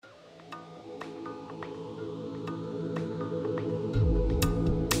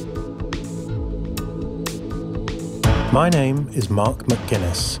My name is Mark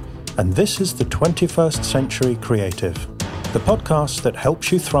McGuinness, and this is the 21st Century Creative, the podcast that helps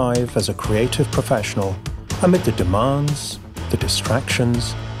you thrive as a creative professional amid the demands, the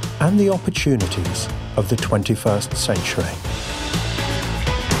distractions, and the opportunities of the 21st century.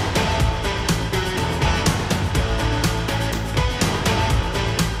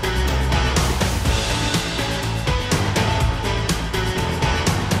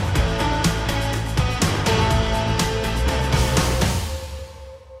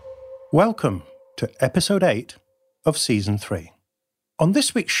 Welcome to episode 8 of season 3. On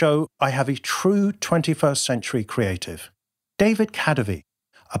this week's show, I have a true 21st century creative, David Kadavy,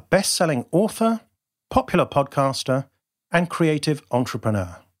 a best-selling author, popular podcaster, and creative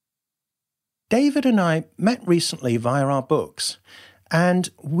entrepreneur. David and I met recently via our books, and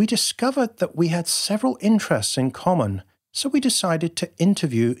we discovered that we had several interests in common, so we decided to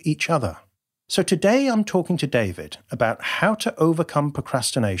interview each other. So today I'm talking to David about how to overcome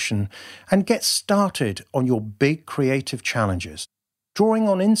procrastination and get started on your big creative challenges, drawing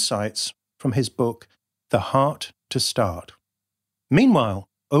on insights from his book, The Heart to Start. Meanwhile,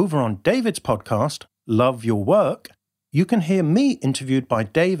 over on David's podcast, Love Your Work, you can hear me interviewed by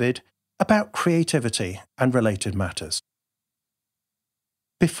David about creativity and related matters.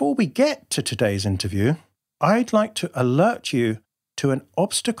 Before we get to today's interview, I'd like to alert you to an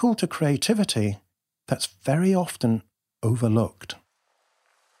obstacle to creativity that's very often overlooked.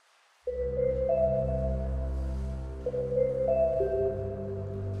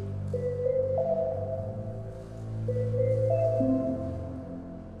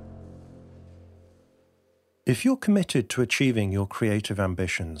 If you're committed to achieving your creative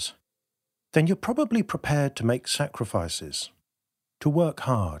ambitions, then you're probably prepared to make sacrifices, to work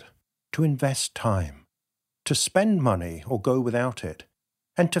hard, to invest time, to spend money or go without it,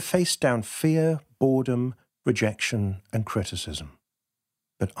 and to face down fear, boredom, rejection, and criticism.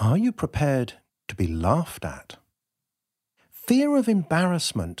 But are you prepared to be laughed at? Fear of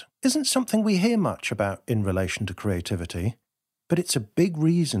embarrassment isn't something we hear much about in relation to creativity, but it's a big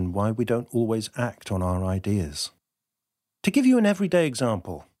reason why we don't always act on our ideas. To give you an everyday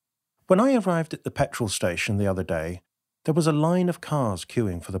example, when I arrived at the petrol station the other day, there was a line of cars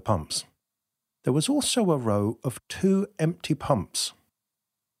queuing for the pumps. There was also a row of 2 empty pumps.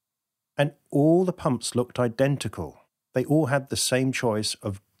 And all the pumps looked identical. They all had the same choice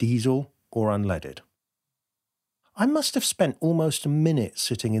of diesel or unleaded. I must have spent almost a minute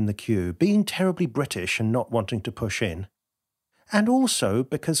sitting in the queue, being terribly British and not wanting to push in. And also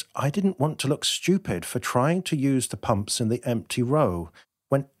because I didn't want to look stupid for trying to use the pumps in the empty row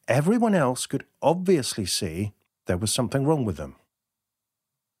when everyone else could obviously see there was something wrong with them.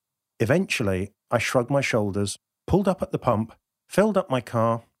 Eventually, I shrugged my shoulders, pulled up at the pump, filled up my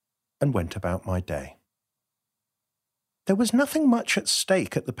car, and went about my day. There was nothing much at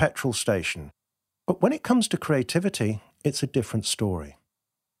stake at the petrol station, but when it comes to creativity, it's a different story.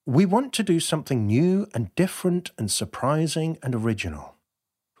 We want to do something new and different and surprising and original,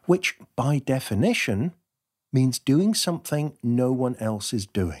 which, by definition, means doing something no one else is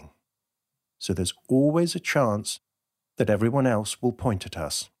doing. So there's always a chance that everyone else will point at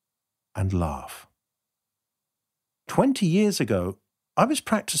us and laugh. 20 years ago, I was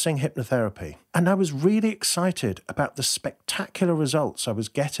practicing hypnotherapy, and I was really excited about the spectacular results I was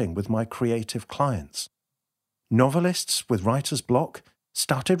getting with my creative clients. Novelists with writer's block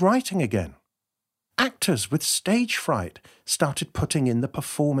started writing again. Actors with stage fright started putting in the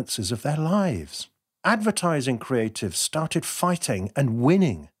performances of their lives. Advertising creatives started fighting and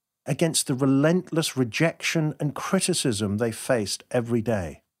winning against the relentless rejection and criticism they faced every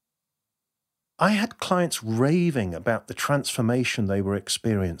day. I had clients raving about the transformation they were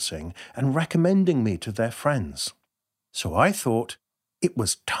experiencing and recommending me to their friends. So I thought it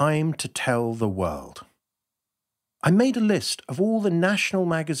was time to tell the world. I made a list of all the national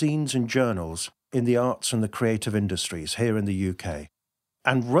magazines and journals in the arts and the creative industries here in the UK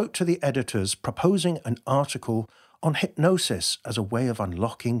and wrote to the editors proposing an article on hypnosis as a way of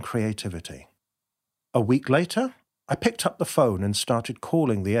unlocking creativity. A week later, I picked up the phone and started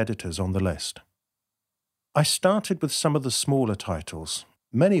calling the editors on the list. I started with some of the smaller titles,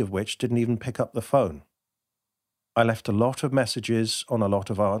 many of which didn't even pick up the phone. I left a lot of messages on a lot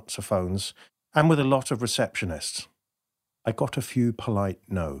of answer phones and with a lot of receptionists. I got a few polite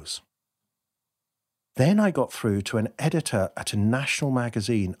no's. Then I got through to an editor at a national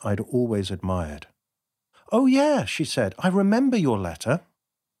magazine I'd always admired. "Oh yeah," she said, "I remember your letter."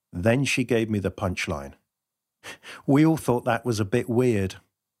 Then she gave me the punchline. We all thought that was a bit weird.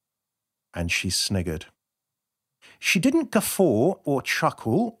 And she sniggered. She didn't guffaw or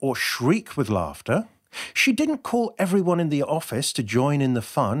chuckle or shriek with laughter. She didn't call everyone in the office to join in the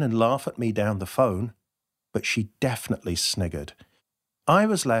fun and laugh at me down the phone, but she definitely sniggered. I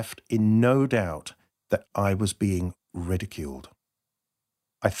was left in no doubt that I was being ridiculed.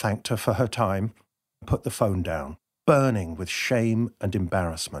 I thanked her for her time and put the phone down, burning with shame and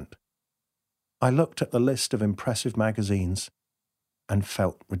embarrassment. I looked at the list of impressive magazines and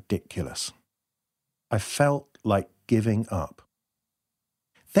felt ridiculous. I felt like giving up.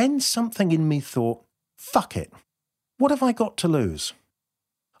 Then something in me thought, fuck it. What have I got to lose?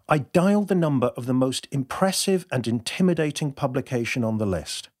 I dialed the number of the most impressive and intimidating publication on the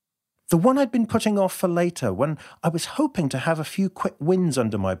list. The one I'd been putting off for later when I was hoping to have a few quick wins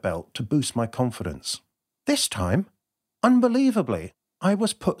under my belt to boost my confidence. This time, unbelievably, I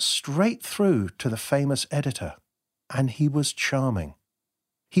was put straight through to the famous editor, and he was charming.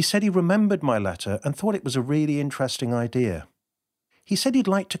 He said he remembered my letter and thought it was a really interesting idea. He said he'd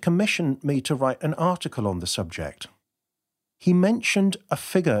like to commission me to write an article on the subject. He mentioned a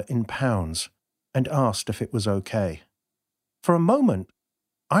figure in pounds and asked if it was okay. For a moment,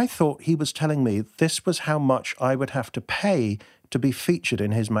 I thought he was telling me this was how much I would have to pay to be featured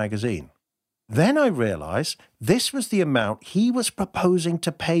in his magazine. Then I realised this was the amount he was proposing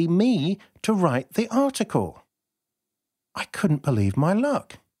to pay me to write the article. I couldn't believe my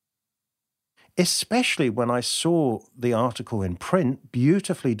luck. Especially when I saw the article in print,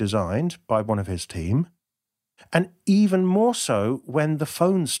 beautifully designed by one of his team, and even more so when the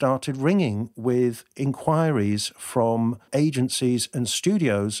phone started ringing with inquiries from agencies and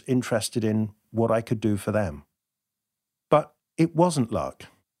studios interested in what I could do for them. But it wasn't luck.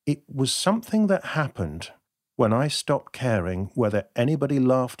 It was something that happened when I stopped caring whether anybody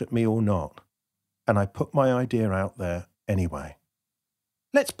laughed at me or not, and I put my idea out there anyway.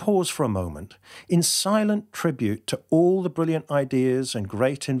 Let's pause for a moment in silent tribute to all the brilliant ideas and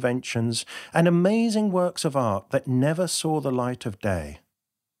great inventions and amazing works of art that never saw the light of day,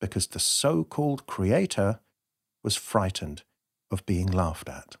 because the so-called creator was frightened of being laughed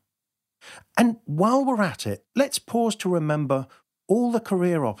at. And while we're at it, let's pause to remember all the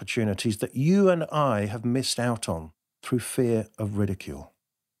career opportunities that you and I have missed out on through fear of ridicule.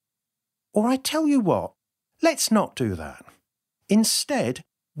 Or I tell you what, let's not do that. Instead,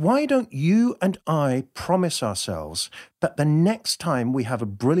 why don't you and I promise ourselves that the next time we have a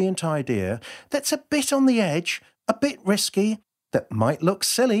brilliant idea that's a bit on the edge, a bit risky, that might look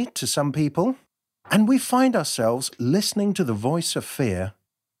silly to some people, and we find ourselves listening to the voice of fear,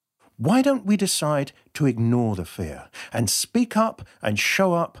 why don't we decide to ignore the fear and speak up and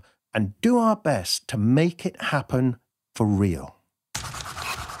show up and do our best to make it happen for real?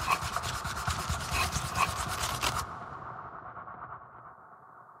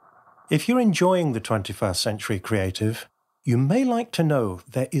 If you're enjoying the 21st Century Creative, you may like to know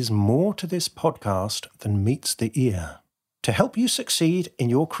there is more to this podcast than meets the ear. To help you succeed in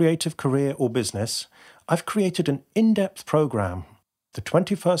your creative career or business, I've created an in-depth program, the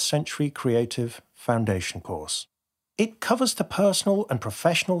 21st Century Creative Foundation Course. It covers the personal and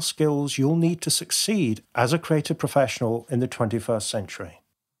professional skills you'll need to succeed as a creative professional in the 21st century.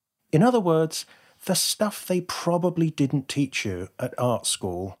 In other words, the stuff they probably didn't teach you at art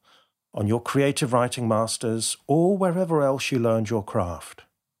school, on your creative writing masters, or wherever else you learned your craft.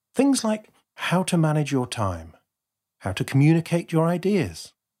 Things like how to manage your time, how to communicate your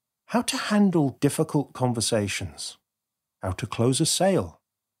ideas, how to handle difficult conversations, how to close a sale,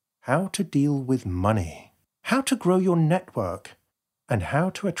 how to deal with money, how to grow your network, and how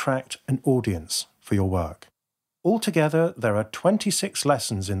to attract an audience for your work. Altogether, there are 26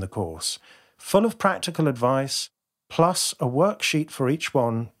 lessons in the course, full of practical advice, plus a worksheet for each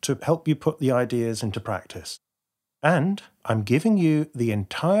one to help you put the ideas into practice. And I'm giving you the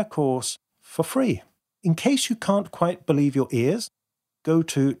entire course for free. In case you can't quite believe your ears, go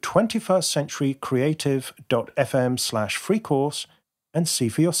to 21stcenturycreative.fm/free course and see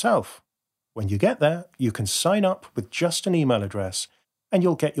for yourself. When you get there, you can sign up with just an email address and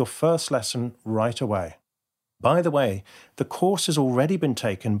you'll get your first lesson right away. By the way, the course has already been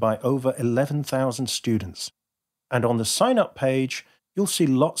taken by over 11,000 students. And on the sign-up page, you'll see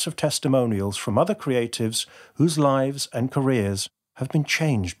lots of testimonials from other creatives whose lives and careers have been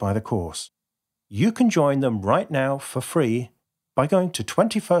changed by the course. You can join them right now for free by going to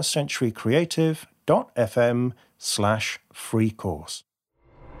 21stcenturycreative.fm/free course.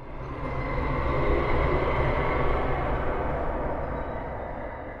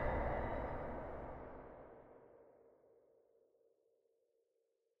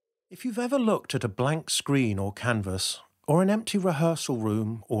 If you've ever looked at a blank screen or canvas, or an empty rehearsal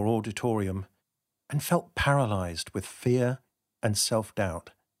room or auditorium, and felt paralyzed with fear and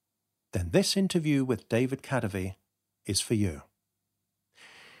self-doubt, then this interview with David Kadavy is for you.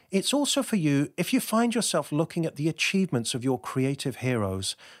 It's also for you if you find yourself looking at the achievements of your creative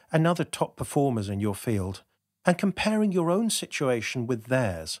heroes and other top performers in your field and comparing your own situation with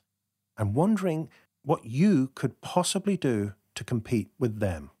theirs and wondering what you could possibly do to compete with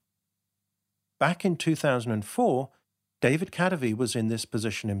them. Back in 2004, David Kadavy was in this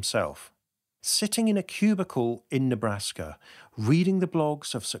position himself, sitting in a cubicle in Nebraska, reading the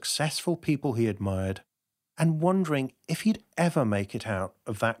blogs of successful people he admired and wondering if he'd ever make it out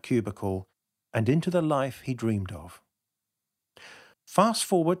of that cubicle and into the life he dreamed of. Fast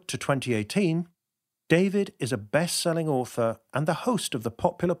forward to 2018, David is a best-selling author and the host of the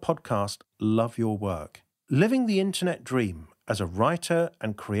popular podcast Love Your Work, living the internet dream as a writer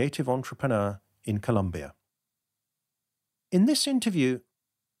and creative entrepreneur in Colombia. In this interview,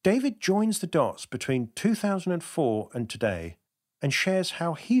 David joins the dots between 2004 and today and shares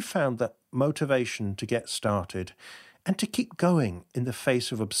how he found that motivation to get started and to keep going in the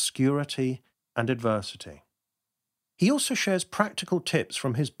face of obscurity and adversity. He also shares practical tips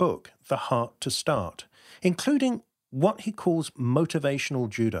from his book, The Heart to Start, including what he calls motivational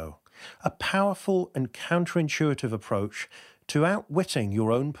judo, a powerful and counterintuitive approach to outwitting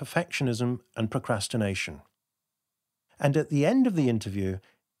your own perfectionism and procrastination. And at the end of the interview,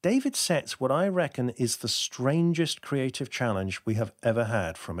 David sets what I reckon is the strangest creative challenge we have ever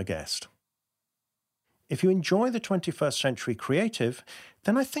had from a guest. If you enjoy the 21st Century Creative,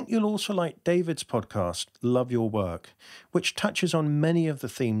 then I think you'll also like David's podcast, Love Your Work, which touches on many of the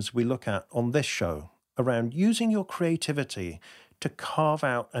themes we look at on this show around using your creativity to carve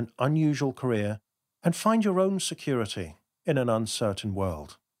out an unusual career and find your own security in an uncertain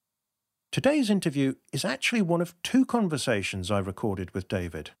world. Today's interview is actually one of two conversations I recorded with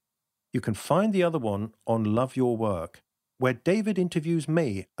David. You can find the other one on Love Your Work, where David interviews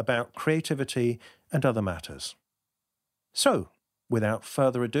me about creativity and other matters. So, without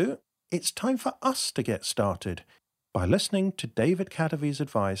further ado, it's time for us to get started by listening to David Kadavy's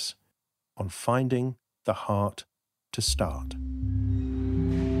advice on finding the heart to start.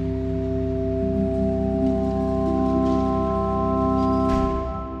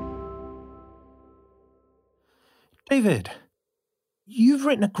 David, you've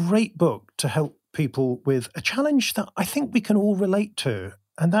written a great book to help people with a challenge that I think we can all relate to,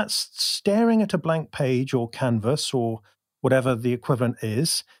 and that's staring at a blank page or canvas or whatever the equivalent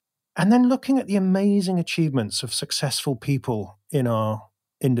is, and then looking at the amazing achievements of successful people in our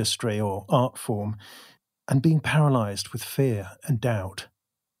industry or art form and being paralyzed with fear and doubt.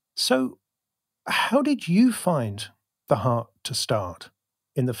 So, how did you find the heart to start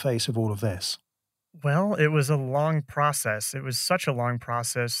in the face of all of this? Well, it was a long process. It was such a long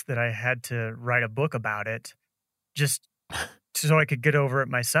process that I had to write a book about it just so I could get over it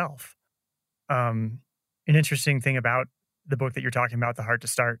myself. An interesting thing about the book that you're talking about, The Heart to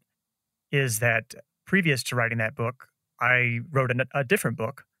Start, is that previous to writing that book, I wrote a different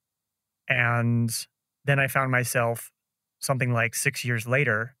book. And then I found myself something like 6 years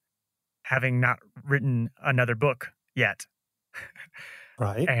later having not written another book yet.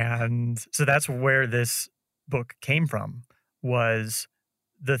 Right. And so that's where this book came from, was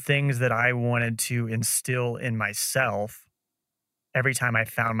the things that I wanted to instill in myself every time I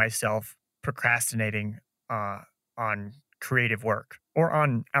found myself procrastinating on creative work or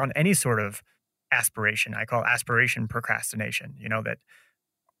on any sort of aspiration. I call aspiration procrastination, that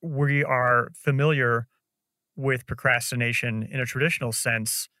we are familiar with procrastination in a traditional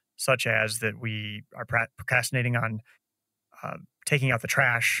sense, such as that we are procrastinating on taking out the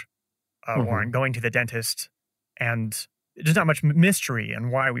trash or on going to the dentist. And there's not much mystery in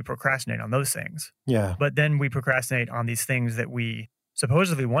why we procrastinate on those things. Yeah. But then we procrastinate on these things that we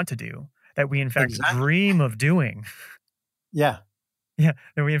supposedly want to do, that we in fact dream of doing. Yeah. Yeah,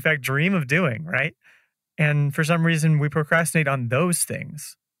 that we in fact dream of doing, right? And for some reason, we procrastinate on those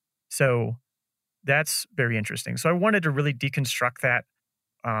things. So that's very interesting. So I wanted to really deconstruct that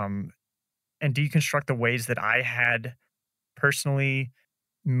and deconstruct the ways that I had personally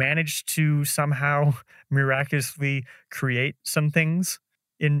managed to somehow miraculously create some things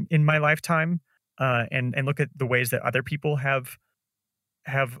in my lifetime, and look at the ways that other people have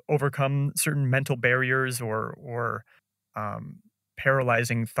overcome certain mental barriers or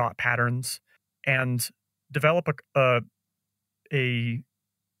paralyzing thought patterns, and develop a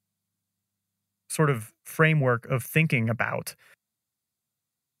sort of framework of thinking about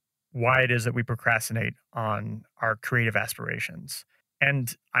why it is that we procrastinate on our creative aspirations.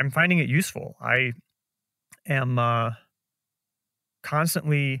 And I'm finding it useful. I am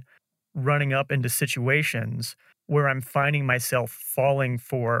constantly running up into situations where I'm finding myself falling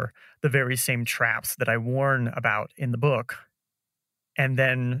for the very same traps that I warn about in the book, and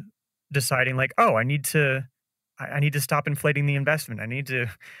then deciding like, oh, I need to stop inflating the investment. I need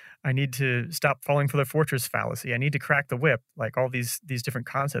to stop falling for the fortress fallacy. I need to crack the whip, like all these different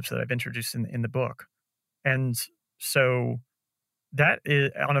concepts that I've introduced in the book. And so that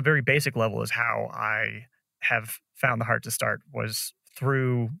is, on a very basic level, is how I have found the heart to start, was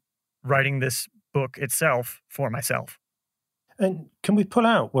through writing this book itself for myself. And can we pull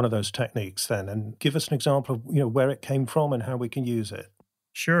out one of those techniques then and give us an example of where it came from and how we can use it?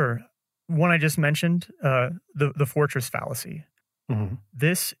 Sure. One I just mentioned, the fortress fallacy. Hmm.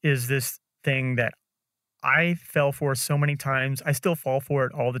 This is this thing that I fell for so many times. I still fall for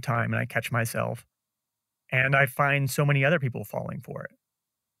it all the time, and I catch myself. And I find so many other people falling for it.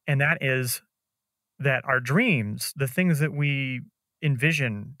 And that is that our dreams, the things that we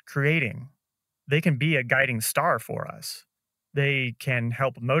envision creating, they can be a guiding star for us. They can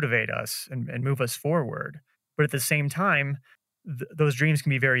help motivate us and move us forward. But at the same time, those dreams can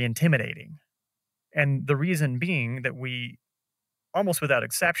be very intimidating. And the reason being that we, almost without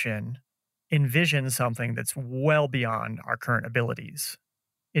exception, envision something that's well beyond our current abilities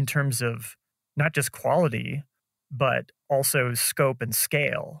in terms of not just quality, but also scope and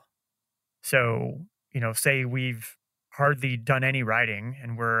scale. So, say we've hardly done any writing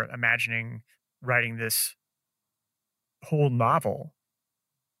and we're imagining writing this whole novel.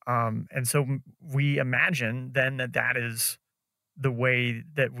 And so we imagine then that is the way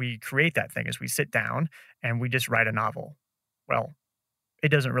that we create that thing, is we sit down and we just write a novel. Well, it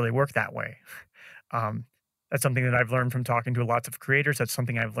doesn't really work that way. Um, that's something that I've learned from talking to lots of creators. That's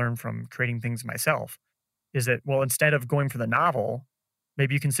something I've learned from creating things myself, is that, well, instead of going for the novel,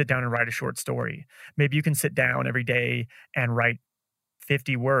 maybe you can sit down and write a short story. Maybe you can sit down every day and write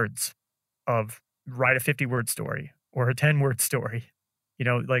 50 words write a 50-word story or a 10-word story.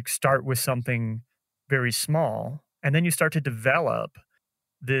 Like start with something very small, and then you start to develop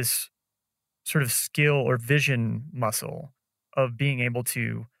this sort of skill or vision muscle of being able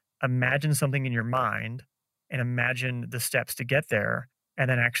to imagine something in your mind and imagine the steps to get there, and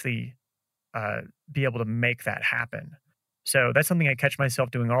then actually be able to make that happen. So that's something I catch myself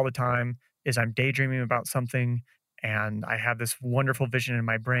doing all the time, is I'm daydreaming about something and I have this wonderful vision in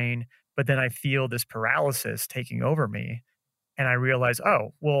my brain, but then I feel this paralysis taking over me, and I realize,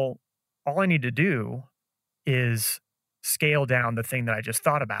 oh, well, all I need to do is scale down the thing that I just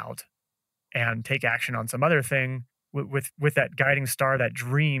thought about and take action on some other thing with that guiding star, that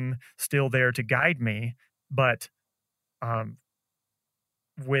dream still there to guide me, but um,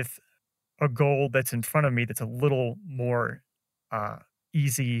 with a goal that's in front of me that's a little more uh,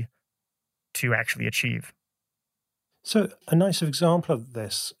 easy to actually achieve. So, a nice example of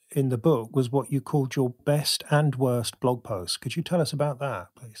this in the book was what you called your best and worst blog post. Could you tell us about that,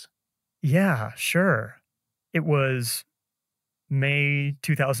 please? Yeah, sure. It was May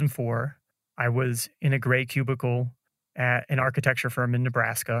 2004. I was in a gray cubicle at an architecture firm in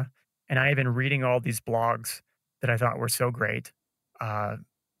Nebraska, and I had been reading all these blogs that I thought were so great. Uh,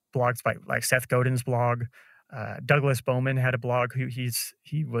 Blogs by like Seth Godin's blog. Douglas Bowman had a blog.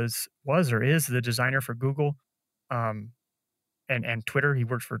 He was or is the designer for Google, um, and Twitter. He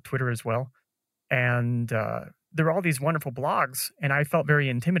works for Twitter as well. And there were all these wonderful blogs, and I felt very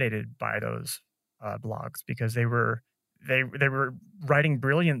intimidated by those blogs because they were writing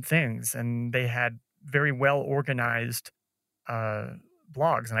brilliant things, and they had very well organized uh,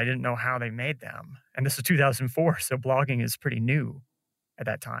 blogs, and I didn't know how they made them. And this is 2004, so blogging is pretty new at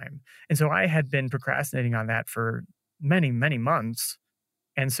that time. And so I had been procrastinating on that for many, many months.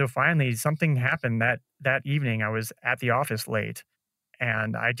 And so finally something happened that evening. I was at the office late,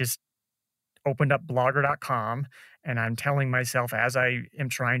 and I just opened up blogger.com, and I'm telling myself, as I am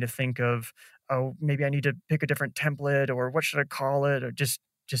trying to think of, oh, maybe I need to pick a different template, or what should I call it, or just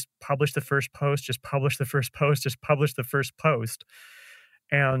publish the first post, just publish the first post, just publish the first post.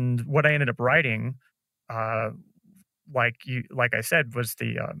 And what I ended up writing, uh, like I said, was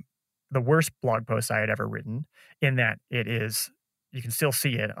the worst blog post I had ever written. In that it is, you can still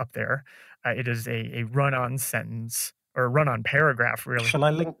see it up there. It is a run-on sentence, or a run-on paragraph, really. Shall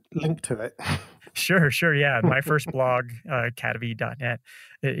I link to it? Sure, yeah. My first blog, Kadavy.net,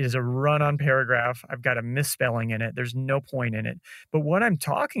 it is a run-on paragraph. I've got a misspelling in it. There's no point in it. But what I'm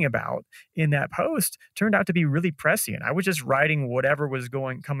talking about in that post turned out to be really prescient. I was just writing whatever was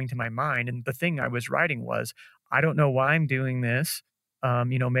coming to my mind, and the thing I was writing was, I don't know why I'm doing this.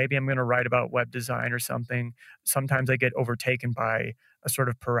 Maybe I'm going to write about web design or something. Sometimes I get overtaken by a sort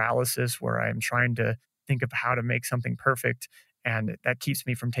of paralysis where I'm trying to think of how to make something perfect, and that keeps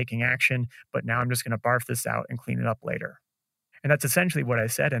me from taking action. But now I'm just going to barf this out and clean it up later. And that's essentially what I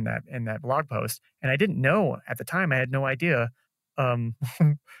said in that blog post. And I didn't know at the time. I had no idea um,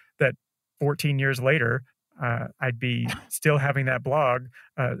 that 14 years later, I'd be still having that blog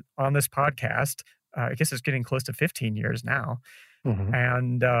on this podcast. I guess it's getting close to 15 years now, Hmm.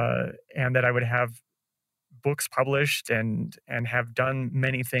 and that I would have books published and have done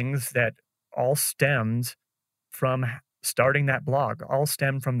many things that all stemmed from starting that blog, all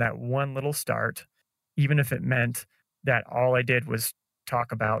stemmed from that one little start, even if it meant that all I did was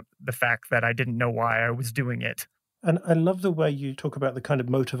talk about the fact that I didn't know why I was doing it. And I love the way you talk about the kind of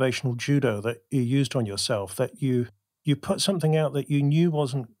motivational judo that you used on yourself, that you put something out that you knew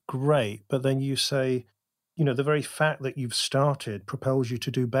wasn't great, but then you say, the very fact that you've started propels you to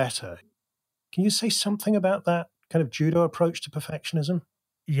do better. Can you say something about that kind of judo approach to perfectionism?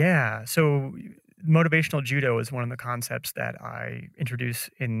 Yeah. So motivational judo is one of the concepts that I introduce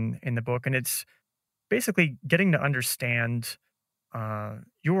in the book, and it's basically getting to understand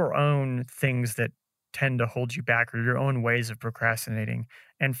your own things that tend to hold you back, or your own ways of procrastinating,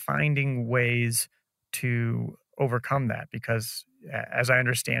 and finding ways to overcome that. Because, as I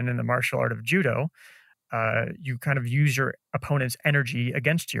understand in the martial art of judo, you kind of use your opponent's energy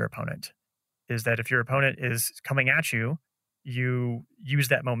against your opponent. Is that if your opponent is coming at you, you use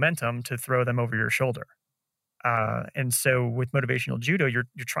that momentum to throw them over your shoulder. And so with motivational judo, you're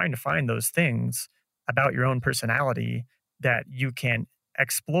trying to find those things about your own personality that you can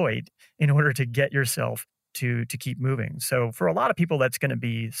exploit in order to get yourself to keep moving. So for a lot of people, that's going to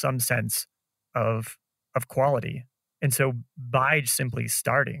be some sense of quality. And so by simply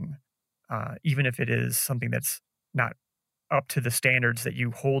starting, even if it is something that's not up to the standards that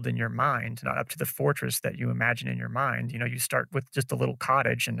you hold in your mind, not up to the fortress that you imagine in your mind. You start with just a little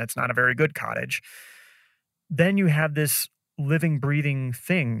cottage, and that's not a very good cottage. Then you have this living, breathing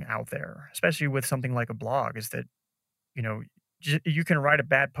thing out there, especially with something like a blog, is that, you know, you can write a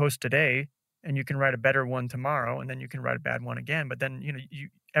bad post today and you can write a better one tomorrow, and then you can write a bad one again. But then,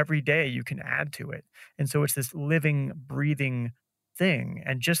 every day you can add to it. And so it's this living, breathing thing.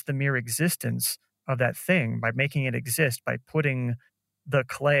 And just the mere existence of that thing, by making it exist, by putting the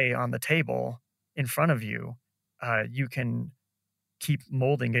clay on the table in front of you, you can keep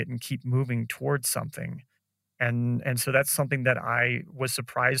molding it and keep moving towards something. And so that's something that I was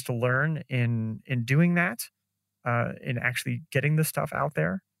surprised to learn in doing that, in actually getting the stuff out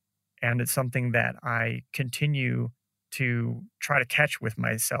there. And it's something that I continue to try to catch with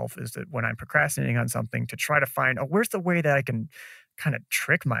myself, is that when I'm procrastinating on something, to try to find, oh, where's the way that I can kind of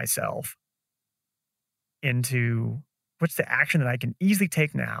trick myself into, what's the action that I can easily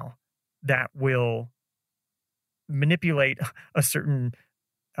take now that will manipulate a certain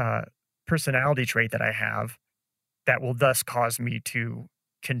uh, personality trait that I have, that will thus cause me to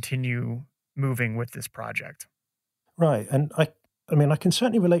continue moving with this project. Right. And I mean, I can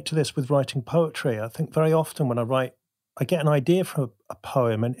certainly relate to this with writing poetry. I think very often when I write, I get an idea for a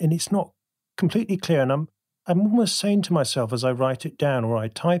poem and it's not completely clear. And I'm almost saying to myself as I write it down or I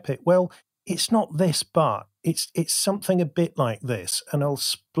type it, well, it's not this, but it's something a bit like this. And I'll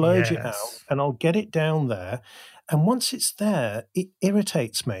splurge it out Yes. and I'll get it down there. And once it's there, it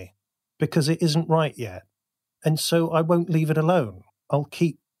irritates me because it isn't right yet. And so I won't leave it alone. I'll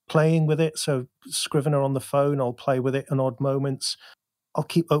keep playing with it. So Scrivener on the phone, I'll play with it in odd moments. I'll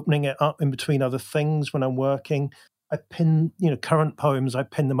keep opening it up in between other things when I'm working. I pin, current poems, I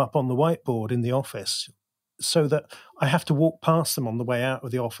pin them up on the whiteboard in the office so that I have to walk past them on the way out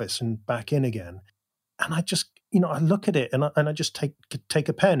of the office and back in again. And I just, I look at it and I just take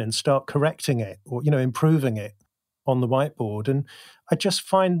a pen and start correcting it or, improving it on the whiteboard. And I just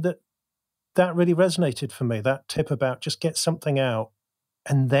find that really resonated for me, that tip about just get something out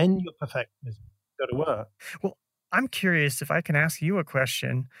and then your perfectionism go to work. Well, I'm curious if I can ask you a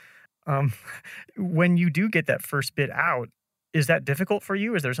question. Um, when you do get that first bit out, is that difficult for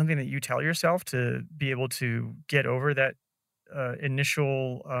you? Is there something that you tell yourself to be able to get over that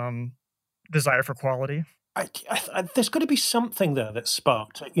initial desire for quality? There's got to be something there that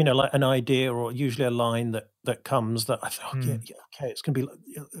sparked, like an idea or usually a line that comes that I thought, oh, yeah, Mm, yeah, okay, it's going to be,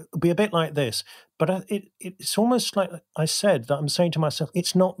 it'll be a bit like this. But it's almost like I said that I'm saying to myself,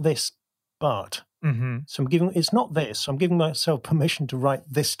 it's not this, but. hmm So it's not this. I'm giving myself permission to write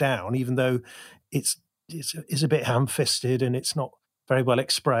this down, even though it's it's a bit ham-fisted and it's not very well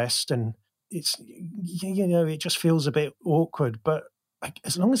expressed, and it just feels a bit awkward. But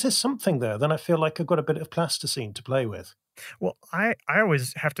as long as there's something there, then I feel like I've got a bit of plasticine to play with. Well, I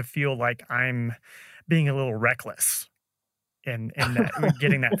always have to feel like I'm being a little reckless in that,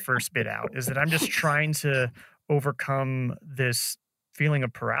 getting that first bit out, is that I'm just trying to overcome this feeling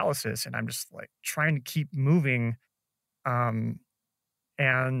of paralysis, and I'm just like trying to keep moving. Um,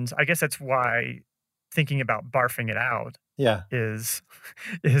 and I guess that's why thinking about barfing it out Yeah. is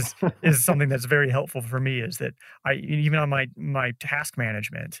is is something that's very helpful for me. Is that I even on my task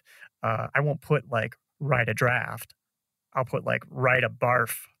management, I won't put like write a draft. I'll put like write a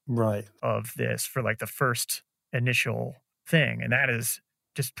barf Right. of this for like the first initial thing. And that is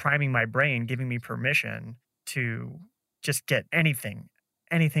just priming my brain, giving me permission to just get anything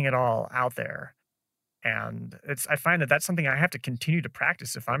at all out there. And I find that that's something I have to continue to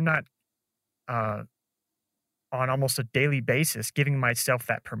practice. If I'm not uh, on almost a daily basis, giving myself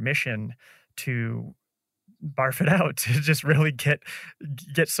that permission to barf it out, to just really get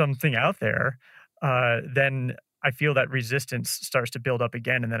something out there, then I feel that resistance starts to build up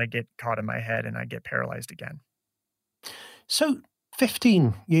again, and then I get caught in my head and I get paralyzed again. So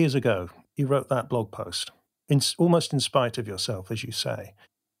 15 years ago, you wrote that blog post, almost in spite of yourself, as you say.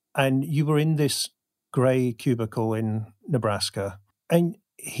 And you were in this grey cubicle in Nebraska. And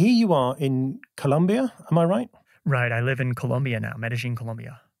here you are in Colombia, am I right? Right. I live in Colombia now, Medellin,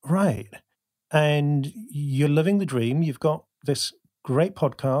 Colombia. Right. And you're living the dream. You've got this great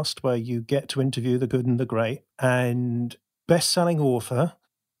podcast where you get to interview the good and the great, and best-selling author.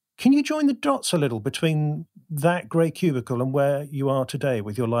 Can you join the dots a little between that grey cubicle and where you are today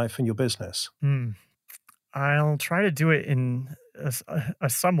with your life and your business? Hmm. I'll try to do it in a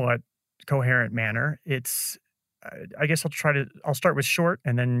somewhat coherent manner. I guess I'll start with short,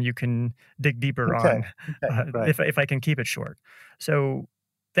 and then you can dig deeper Okay. on Okay. Right. if I can keep it short. So,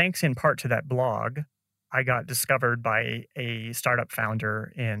 thanks in part to that blog, I got discovered by a startup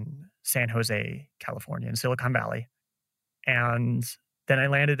founder in San Jose, California, in Silicon Valley, and then I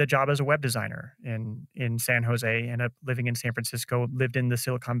landed a job as a web designer in San Jose. Ended up living in San Francisco. Lived in the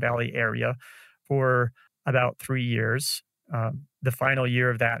Silicon Valley area for about 3 years. The final year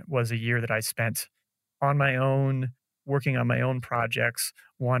of that was a year that I spent on my own, working on my own projects,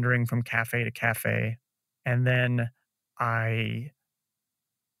 wandering from cafe to cafe. And then I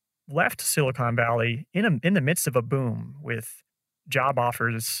left Silicon Valley in the midst of a boom with job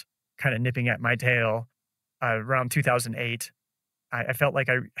offers kind of nipping at my tail around 2008. I felt like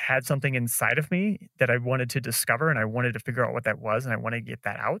I had something inside of me that I wanted to discover, and I wanted to figure out what that was, and I wanted to get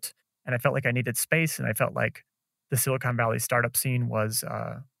that out. And I felt like I needed space, and I felt like the Silicon Valley startup scene was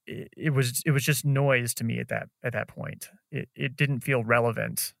it was just noise to me at that point. It didn't feel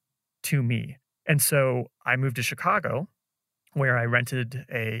relevant to me, and so I moved to Chicago, where I rented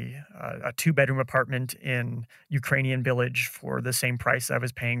a 2-bedroom apartment in Ukrainian Village for the same price I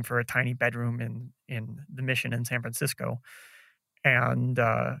was paying for a tiny bedroom in the Mission in San Francisco, and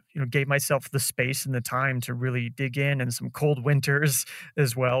gave myself the space and the time to really dig in, and some cold winters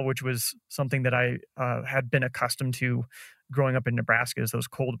as well, which was something that I had been accustomed to growing up in Nebraska, is those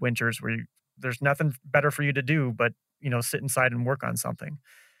cold winters where there's nothing better for you to do but sit inside and work on something.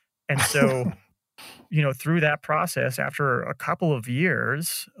 And so through that process, after a couple of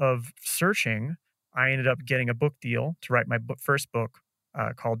years of searching, I ended up getting a book deal to write my first book,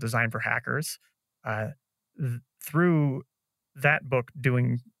 called Design for Hackers. Through that book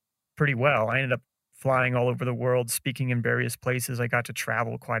doing pretty well, I ended up flying all over the world, speaking in various places. I got to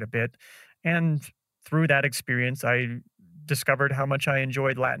travel quite a bit. And through that experience, I discovered how much I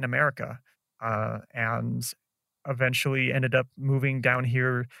enjoyed Latin America, and eventually ended up moving down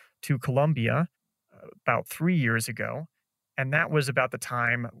here to Colombia about 3 years ago. And that was about the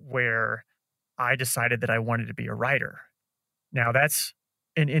time where I decided that I wanted to be a writer. Now, that's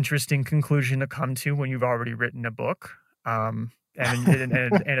an interesting conclusion to come to when you've already written a book, and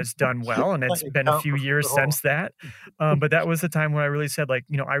it's done well, and it's Like a been a cart few before years the horse. since that. But that was the time when I really said, like,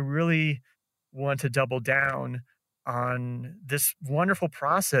 I really want to double down on this wonderful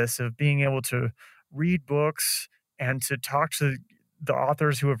process of being able to read books and to talk to the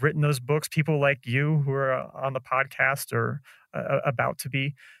authors who have written those books, people like you who are on the podcast or about to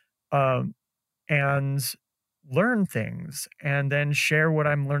be. Um, and learn things, and then share what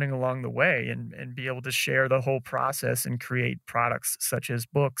I'm learning along the way, and be able to share the whole process and create products such as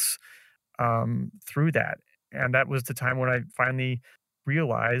books through that. And that was the time when I finally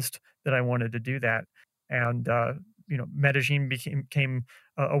realized that I wanted to do that. And, Medellin became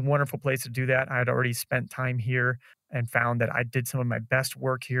a wonderful place to do that. I had already spent time here and found that I did some of my best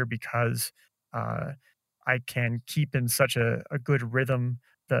work here because uh, I can keep in such a good rhythm.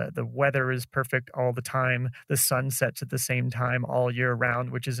 The weather is perfect all the time. The sun sets at the same time all year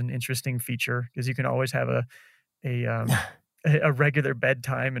round, which is an interesting feature because you can always have a um, a regular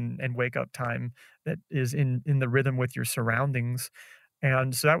bedtime and wake up time that is in the rhythm with your surroundings.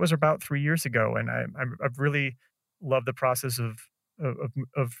 And so that was about 3 years ago, and I've really loved the process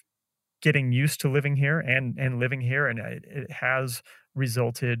of getting used to living here and living here, and it has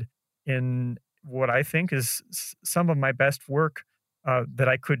resulted in what I think is some of my best work that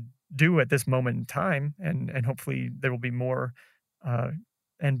I could do at this moment in time, and hopefully there will be more uh,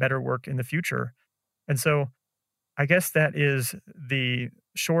 and better work in the future. And so I guess that is the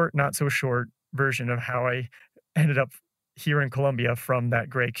short, not so short version of how I ended up here in Columbia from that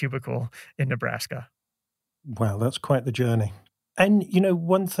gray cubicle in Nebraska. Wow, that's quite the journey. And,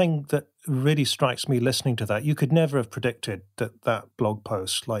 one thing that really strikes me listening to that, you could never have predicted that that blog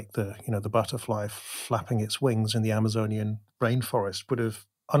post, like the butterfly flapping its wings in the Amazonian rainforest, would have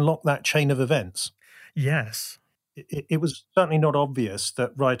unlocked that chain of events. Yes. It was certainly not obvious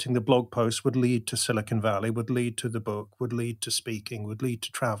that writing the blog post would lead to Silicon Valley, would lead to the book, would lead to speaking, would lead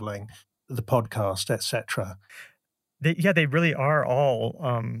to traveling, the podcast, etc. They really are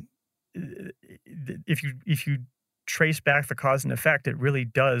all, if you trace back the cause and effect, it really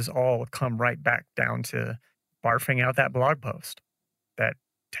does all come right back down to barfing out that blog post, that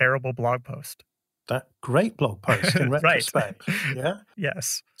terrible blog post. That great blog post in Right. retrospect. Yeah.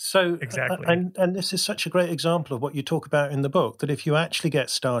 Yes, So, exactly. and this is such a great example of what you talk about in the book, that if you actually get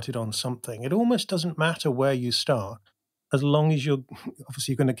started on something, it almost doesn't matter where you start, as long as you're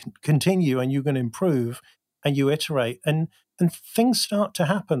obviously going to continue and you're going to improve and you iterate, and things start to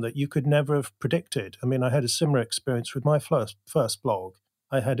happen that you could never have predicted. I mean, I had a similar experience with my first blog.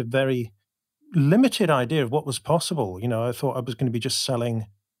 I had a very limited idea of what was possible. I thought I was going to be just selling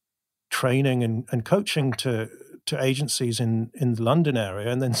training and coaching to agencies in the London area,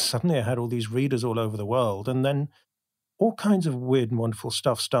 and then suddenly I had all these readers all over the world, and then all kinds of weird and wonderful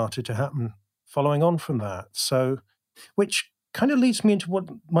stuff started to happen following on from that. So, which kind of leads me into what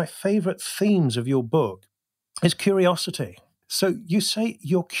my favorite themes of your book is: curiosity. So you say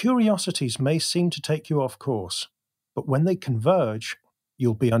your curiosities may seem to take you off course, but when they converge,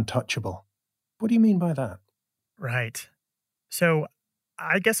 you'll be untouchable. What do you mean by that? Right. So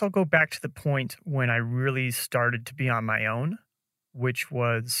I guess I'll go back to the point when I really started to be on my own, which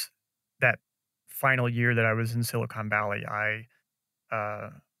was that final year that I was in Silicon Valley. I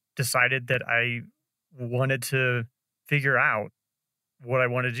decided that I wanted to figure out what I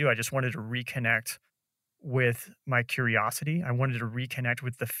wanted to do. I just wanted to reconnect with my curiosity. I wanted to reconnect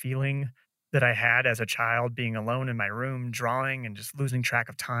with the feeling that I had as a child being alone in my room, drawing and just losing track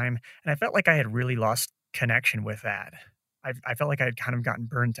of time. And I felt like I had really lost connection with that. I felt like I had kind of gotten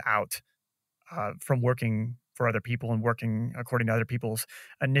burnt out from working for other people and working according to other people's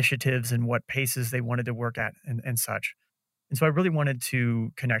initiatives and what paces they wanted to work at and such. And so I really wanted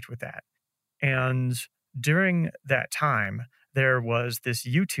to connect with that. And during that time, there was this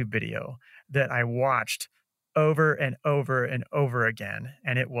YouTube video that I watched over and over and over again.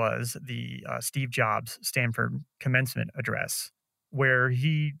 And it was the Steve Jobs Stanford commencement address, where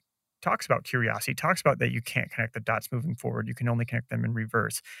he talks about curiosity, talks about that you can't connect the dots moving forward, you can only connect them in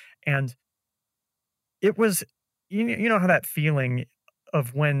reverse. And it was, you know how that feeling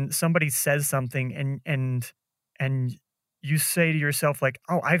of when somebody says something and you say to yourself like,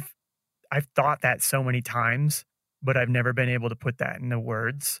 oh, I've thought that so many times, but I've never been able to put that into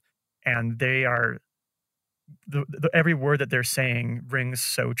words. And they are every word that they're saying rings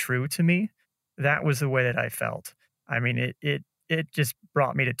so true to me. That was the way that I felt. I mean, it just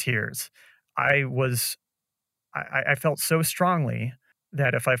brought me to tears. I was I felt so strongly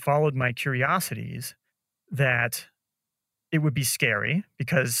that if I followed my curiosities, that it would be scary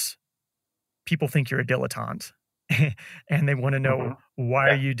because people think you're a dilettante and they want to know why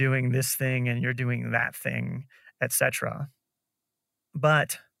are you doing this thing and you're doing that thing, etc.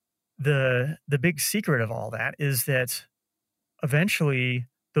 But the big secret of all that is that eventually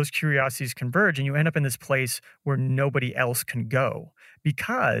those curiosities converge and you end up in this place where nobody else can go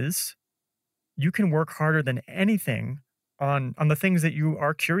because you can work harder than anything on the things that you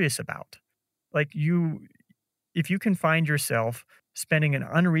are curious about. Like if you can find yourself spending an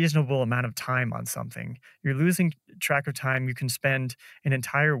unreasonable amount of time on something, you're losing track of time. You can spend an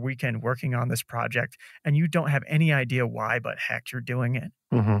entire weekend working on this project and you don't have any idea why, but heck, you're doing it.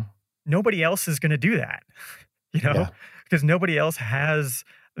 Mm-hmm. Nobody else is going to do that, you know, Yeah. because nobody else has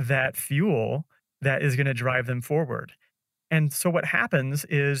that fuel that is going to drive them forward. And so what happens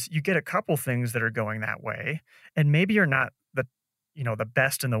is you get a couple things that are going that way, and maybe you're not the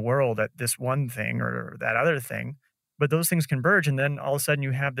best in the world at this one thing or that other thing, but those things converge, and then all of a sudden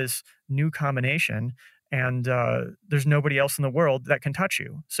you have this new combination, and there's nobody else in the world that can touch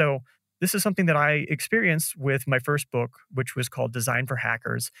you. So this is something that I experienced with my first book, which was called Design for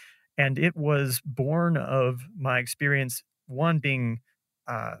Hackers, and it was born of my experience, one being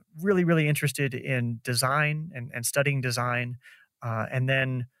really, really interested in design and studying design. And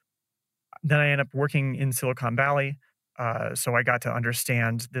then I ended up working in Silicon Valley. So I got to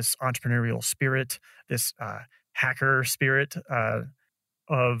understand this entrepreneurial spirit, this hacker spirit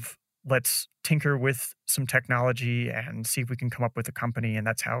of let's tinker with some technology and see if we can come up with a company. And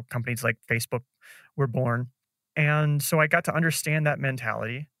that's how companies like Facebook were born. And so I got to understand that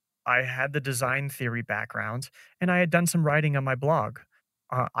mentality. I had the design theory background and I had done some writing on my blog.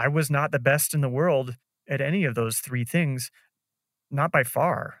 I was not the best in the world at any of those three things, not by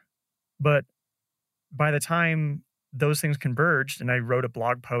far. But by the time those things converged and I wrote a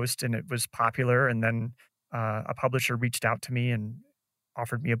blog post and it was popular, and then a publisher reached out to me and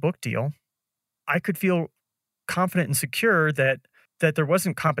offered me a book deal, I could feel confident and secure that there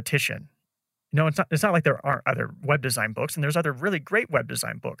wasn't competition. It's not like there aren't other web design books, and there's other really great web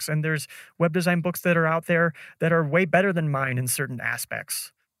design books, and there's web design books that are out there that are way better than mine in certain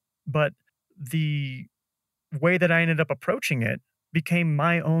aspects. But the way that I ended up approaching it became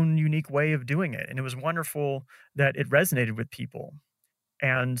my own unique way of doing it, and it was wonderful that it resonated with people.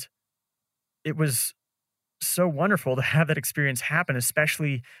 And it was so wonderful to have that experience happen,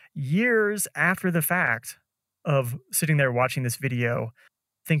 especially years after the fact of sitting there watching this video,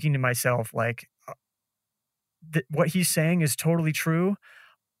 thinking to myself, like, what he's saying is totally true.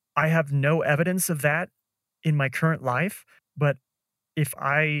 I have no evidence of that in my current life. But if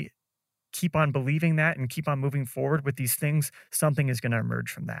I keep on believing that and keep on moving forward with these things, something is going to emerge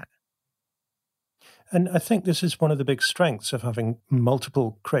from that. And I think this is one of the big strengths of having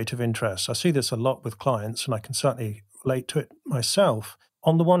multiple creative interests. I see this a lot with clients, and I can certainly relate to it myself.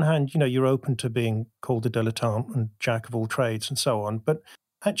 On the one hand, you're open to being called a dilettante and jack of all trades and so on. But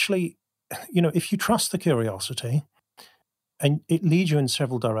actually, if you trust the curiosity and it leads you in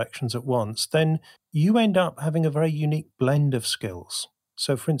several directions at once, then you end up having a very unique blend of skills.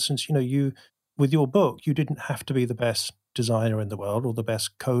 So, for instance, you with your book, you didn't have to be the best designer in the world or the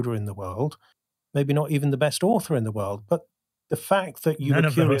best coder in the world, maybe not even the best author in the world, but the fact that you were None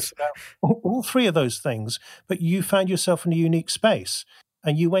of curious those. about all three of those things, but you found yourself in a unique space,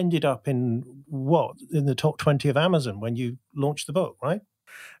 and you ended up in the top 20 of Amazon when you launched the book, right?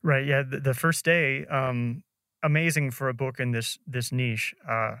 Right. Yeah. The first day, amazing for a book in this niche.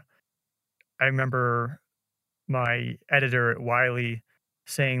 I remember my editor at Wiley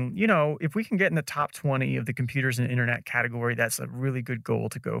saying, if we can get in the top 20 of the computers and internet category, that's a really good goal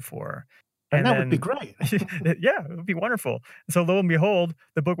to go for. And And that would be then, great. yeah, it would be wonderful. So lo and behold,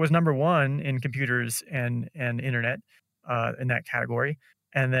 the book was number one in computers and internet in that category.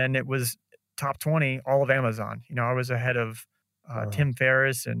 And then it was top 20, all of Amazon. I was ahead of Wow. Tim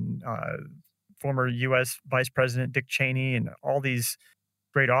Ferriss and former US Vice President Dick Cheney and all these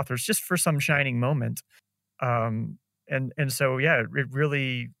great authors just for some shining moment. Um, and so yeah, it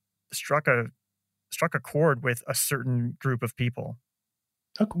really struck a chord with a certain group of people.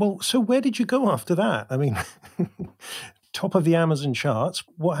 Okay, well, so where did you go after that? I mean, top of the Amazon charts.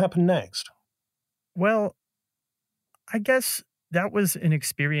 What happened next? Well, I guess that was an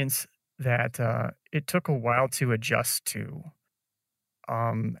experience that it took a while to adjust to,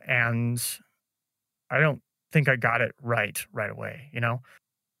 and I don't think I got it right away.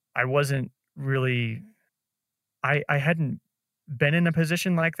 I wasn't really. I hadn't been in a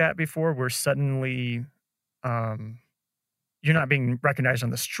position like that before, where suddenly um, you're not being recognized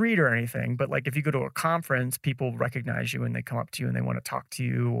on the street or anything, but like if you go to a conference, people recognize you and they come up to you and they want to talk to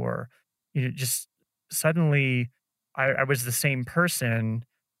you, or just suddenly I was the same person,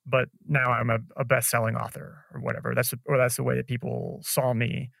 but now I'm a best-selling author or whatever. That's the way that people saw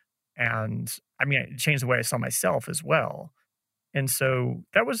me. And I mean, it changed the way I saw myself as well. And so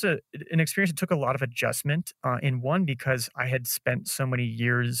that was an experience that took a lot of adjustment. In one, because I had spent so many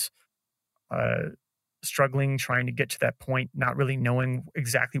years uh, struggling, trying to get to that point, not really knowing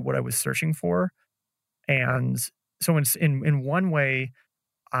exactly what I was searching for. And so in one way,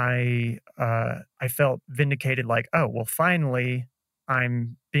 I felt vindicated, like, oh well, finally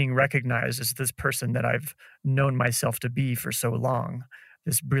I'm being recognized as this person that I've known myself to be for so long,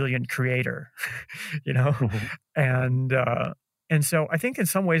 this brilliant creator, you know, Mhm. and and so I think in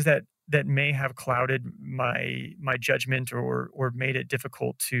some ways that may have clouded my judgment, or made it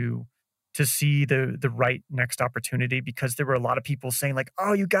difficult to see the right next opportunity, because there were a lot of people saying, like,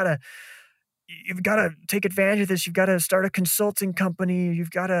 oh, you've got to take advantage of this. You've got to start a consulting company.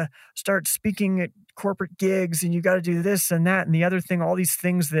 You've got to start speaking at corporate gigs, and you've got to do this and that and the other thing, all these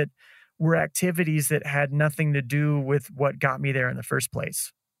things that were activities that had nothing to do with what got me there in the first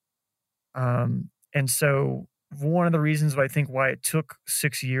place. And so one of the reasons why I think why it took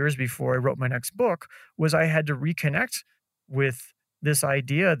 6 years before I wrote my next book was I had to reconnect with this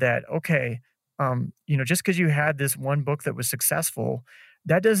idea that, okay, just because you had this one book that was successful,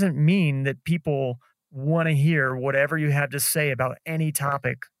 that doesn't mean that people want to hear whatever you have to say about any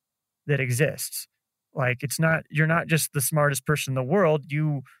topic that exists. Like, it's not, you're not just the smartest person in the world.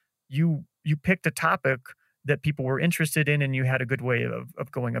 You picked a topic that people were interested in, and you had a good way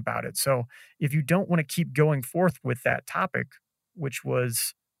of going about it. So if you don't want to keep going forth with that topic, which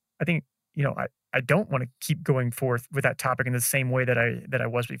was, I think, I don't want to keep going forth with that topic in the same way that I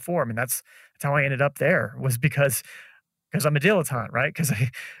was before. I mean, that's how I ended up there, was because I'm a dilettante, right? Because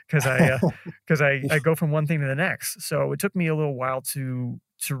I because I go from one thing to the next. So it took me a little while to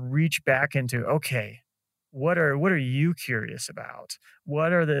reach back into, okay, what are you curious about?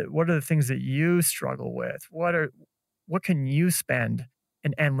 What are the things that you struggle with? What can you spend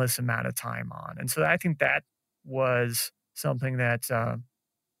an endless amount of time on? And so I think that was something that,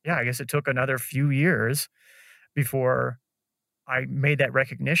 yeah, I guess it took another few years before I made that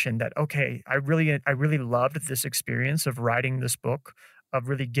recognition that, okay, I really loved this experience of writing this book, of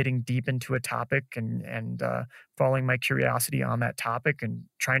really getting deep into a topic and following my curiosity on that topic and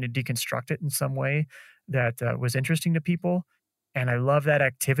trying to deconstruct it in some way that was interesting to people. And I love that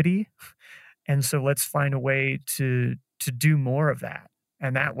activity. And so let's find a way to do more of that.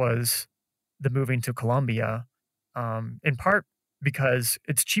 And that was the moving to Colombia, in part because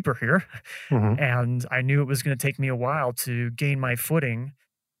it's cheaper here, Hmm. and I knew it was going to take me a while to gain my footing,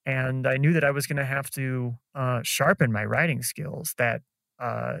 and I knew that I was going to have to sharpen my writing skills. That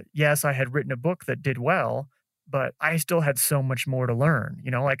yes, I had written a book that did well, but I still had so much more to learn.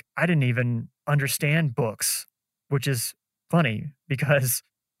 Like, I didn't even understand books, which is funny because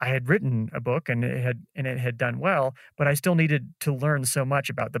I had written a book and it had done well, but I still needed to learn so much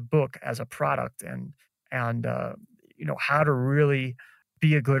about the book as a product and how to really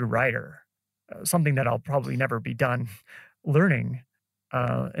be a good writer, something that I'll probably never be done learning.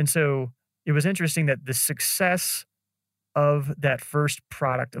 And so it was interesting that the success of that first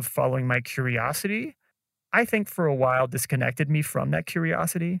product of following my curiosity, I think for a while disconnected me from that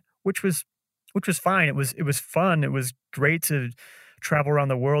curiosity, which was fine. It was fun. It was great to travel around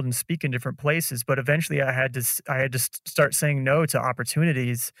the world and speak in different places. But eventually, I had to start saying no to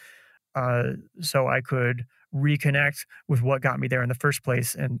opportunities, so I could reconnect with what got me there in the first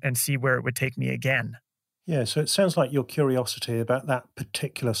place and see where it would take me again. Yeah, so it sounds like your curiosity about that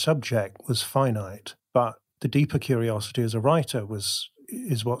particular subject was finite, but the deeper curiosity as a writer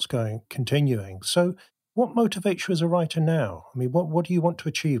is what's continuing. So what motivates you as a writer now? I mean, what do you want to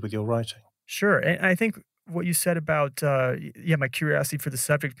achieve with your writing? Sure, and I think what you said about, yeah, my curiosity for the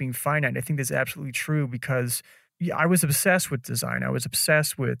subject being finite, I think that's absolutely true because, yeah, I was obsessed with design. I was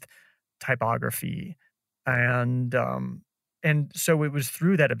obsessed with typography, and, so it was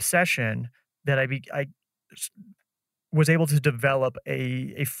through that obsession that I s was able to develop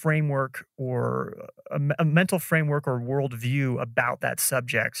a framework or a mental framework or worldview about that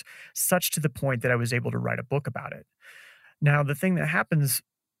subject, such to the point that I was able to write a book about it. Now, the thing that happens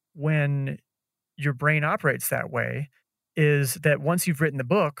when your brain operates that way is that once you've written the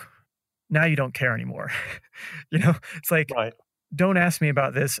book, now you don't care anymore. It's like, Right. don't ask me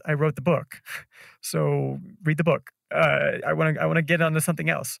about this. I wrote the book. So read the book. I want to get onto something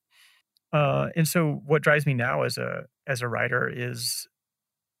else. And so what drives me now as a writer is,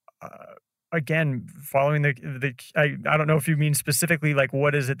 uh, again, following I don't know if you mean specifically like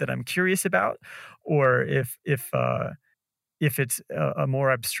what is it that I'm curious about, or if it's a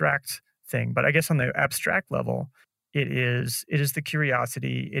more abstract thing. But I guess on the abstract level, it is the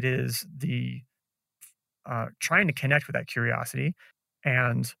curiosity. It is the trying to connect with that curiosity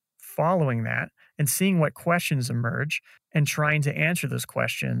and following that and seeing what questions emerge and trying to answer those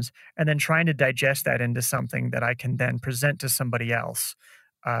questions and then trying to digest that into something that I can then present to somebody else,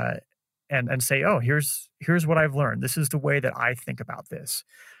 uh, and say, oh, here's what I've learned. This is the way that I think about this.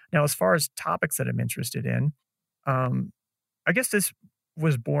 Now, as far as topics that I'm interested in, um, I guess this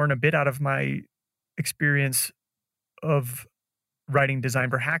was born a bit out of my experience of writing design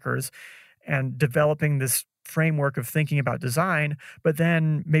for hackers and developing this framework of thinking about design, but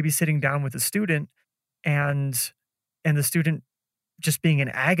then maybe sitting down with a student and the student just being in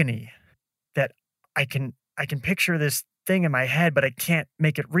agony that I can picture this thing in my head, but I can't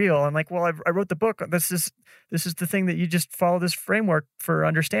make it real. I'm like, well, I wrote the book. This is the thing that you just follow this framework for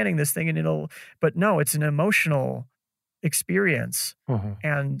understanding this thing, and it'll. But no, it's an emotional experience, Hmm.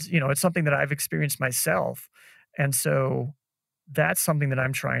 and it's something that I've experienced myself, and so that's something that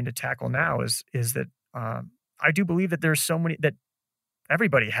I'm trying to tackle now. Is that I do believe that there's so many that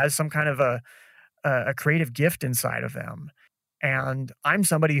everybody has some kind of a creative gift inside of them. And I'm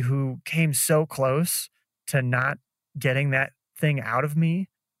somebody who came so close to not getting that thing out of me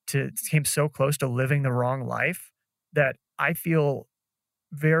came so close to living the wrong life that I feel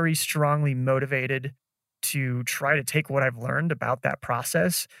very strongly motivated to try to take what I've learned about that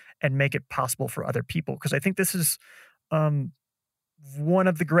process and make it possible for other people. Because I think this is um, one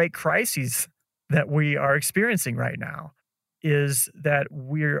of the great crises that we are experiencing right now is that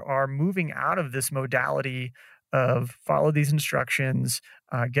we are moving out of this modality of follow these instructions,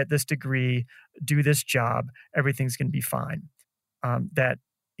 get this degree, do this job, everything's going to be fine. That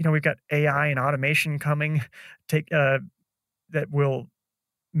we've got AI and automation coming, take that will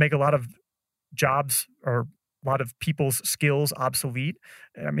make a lot of jobs or a lot of people's skills obsolete.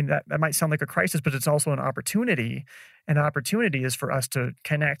 I mean, that might sound like a crisis, but it's also an opportunity. And the opportunity is for us to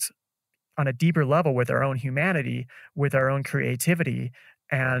connect on a deeper level with our own humanity, with our own creativity,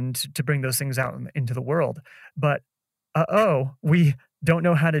 and to bring those things out into the world. But we don't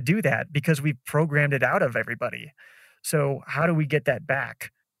know how to do that because we've programmed it out of everybody. So how do we get that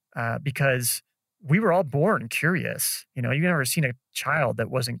back? Because we were all born curious. You've never seen a child that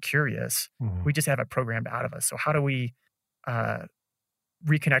wasn't curious. Mhm. We just have it programmed out of us. So how do we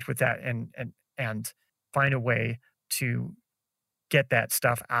reconnect with that and find a way to get that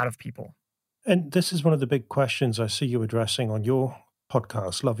stuff out of people? And this is one of the big questions I see you addressing on your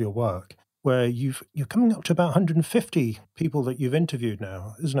podcast, Love Your Work, where you're coming up to about 150 people that you've interviewed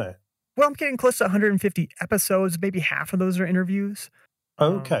now, isn't it? Well, I'm getting close to 150 episodes. Maybe half of those are interviews.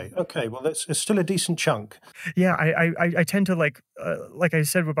 Okay. Well, it's still a decent chunk. Yeah, I tend to like I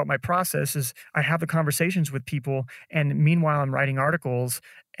said about my process is I have the conversations with people, and meanwhile I'm writing articles,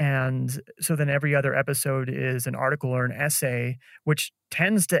 and so then every other episode is an article or an essay, which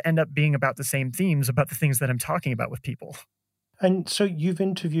tends to end up being about the same themes, about the things that I'm talking about with people. And so you've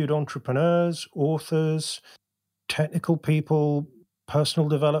interviewed entrepreneurs, authors, technical people, personal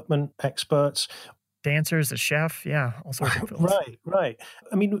development experts. Dancers, a chef, yeah, all sorts of fields. Right.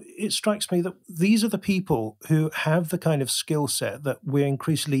 I mean, it strikes me that these are the people who have the kind of skill set that we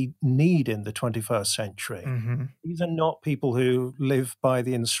increasingly need in the 21st century. Hmm. These are not people who live by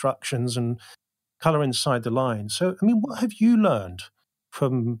the instructions and color inside the lines. So, I mean, what have you learned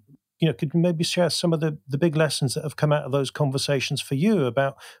from, could you maybe share some of the big lessons that have come out of those conversations for you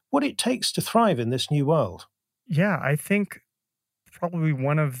about what it takes to thrive in this new world? Yeah, I think probably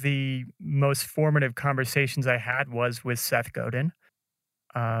one of the most formative conversations I had was with Seth Godin.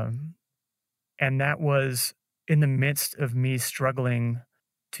 Um, and that was in the midst of me struggling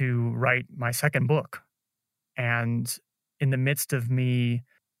to write my second book. And in the midst of me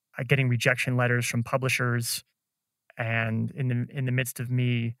getting rejection letters from publishers, and in the midst of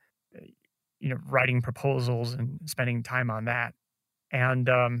me, uh, writing proposals and spending time on that. And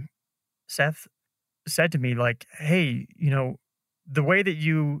Seth said to me, like, hey, the way that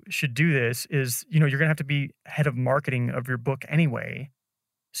you should do this is, you're going to have to be head of marketing of your book anyway.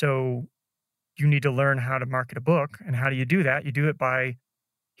 So you need to learn how to market a book. And how do you do that? You do it by,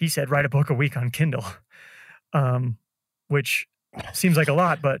 he said, write a book a week on Kindle, which seems like a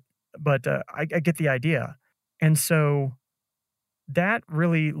lot, but I get the idea. And so that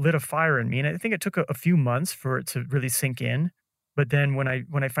really lit a fire in me. And I think it took a few months for it to really sink in. But then when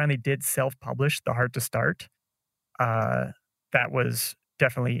I finally did self-publish The Heart to Start, that was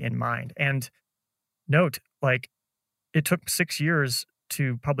definitely in mind. And note, like, it took 6 years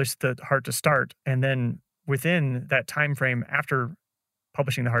to publish The Heart to Start, and then within that time frame after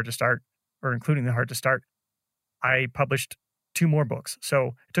publishing The Heart to Start, or including The Heart to Start, I published 2 more books. So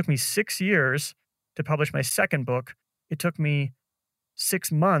it took me 6 years to publish my second book. It took me 6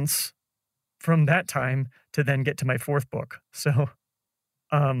 months from that time to then get to my fourth book. So,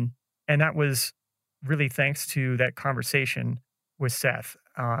 and that was really thanks to that conversation with Seth,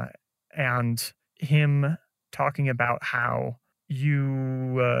 and him talking about how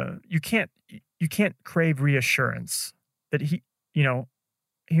you can't crave reassurance that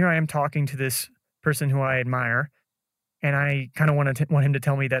here I am talking to this person who I admire, and I kind of want him to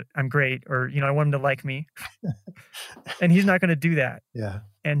tell me that I'm great, or I want him to like me, and he's not going to do that. Yeah.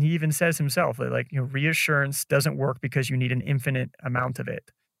 And he even says himself that, like, reassurance doesn't work because you need an infinite amount of it.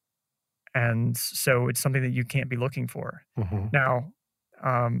 And so it's something that you can't be looking for. Mm-hmm. Now,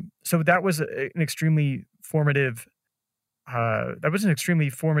 so that was an extremely formative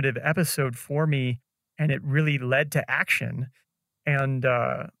episode for me, and it really led to action. And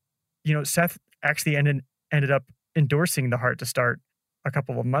Seth actually ended up endorsing The Heart to Start a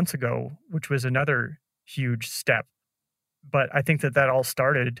couple of months ago, which was another huge step. But I think that all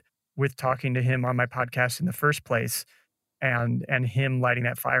started with talking to him on my podcast in the first place, and him lighting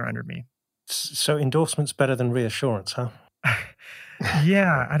that fire under me. So endorsement's better than reassurance, huh?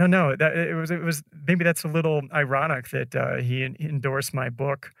 Yeah, I don't know. That it was maybe that's a little ironic that, he endorsed my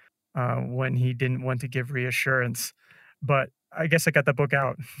book, when he didn't want to give reassurance, but I guess I got the book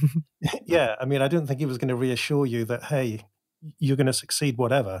out. Yeah, I mean, I didn't think he was gonna reassure you that, "Hey, you're gonna succeed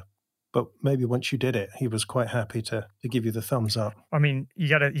whatever," but maybe once you did it, he was quite happy to give you the thumbs up. I mean, you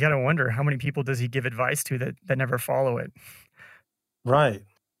gotta wonder how many people does he give advice to that never follow it? Right.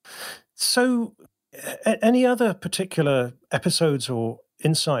 So, any other particular episodes or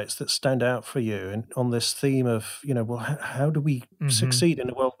insights that stand out for you on this theme of, well, how do we Mhm. succeed in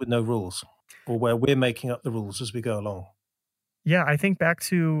a world with no rules, or where we're making up the rules as we go along? Yeah, I think back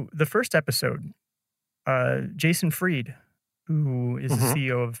to the first episode, Jason Fried, who is the Hmm.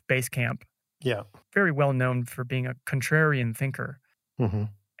 CEO of Basecamp, Yeah. very well known for being a contrarian thinker. Hmm.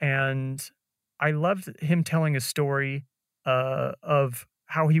 And I loved him telling a story of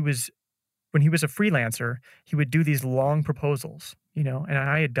how he was when he was a freelancer, he would do these long proposals, and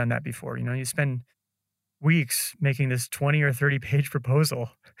I had done that before. You spend weeks making this 20 or 30-page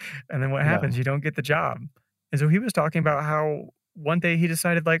proposal, and then what Yeah. happens? You don't get the job. And so he was talking about how one day he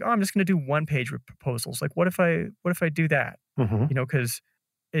decided, like, oh, I'm just going to do one-page proposals. Like, what if I do that? Hmm. Because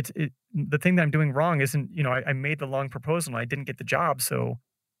the thing that I'm doing wrong isn't, I made the long proposal and I didn't get the job. So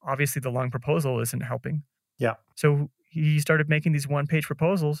obviously the long proposal isn't helping. Yeah. So he started making these one-page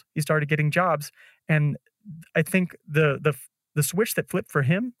proposals. He started getting jobs, and I think the switch that flipped for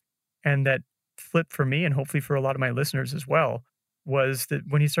him, and that flipped for me, and hopefully for a lot of my listeners as well, was that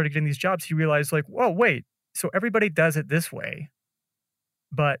when he started getting these jobs, he realized, like, whoa, wait, so everybody does it this way,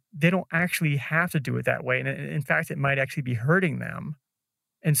 but they don't actually have to do it that way. And in fact, it might actually be hurting them.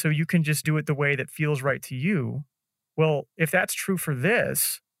 And so you can just do it the way that feels right to you. Well, if that's true for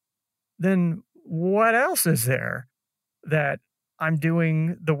this, then what else is there that I'm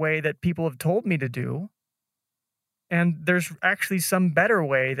doing the way that people have told me to do? And there's actually some better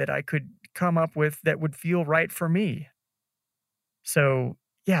way that I could come up with that would feel right for me. So,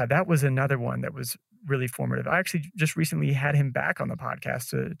 yeah, that was another one that was really formative. I actually just recently had him back on the podcast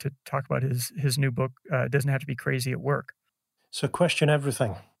to talk about his new book, Doesn't Have to Be Crazy at Work. So question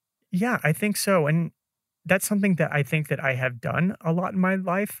everything. Yeah, I think so. And that's something that I think that I have done a lot in my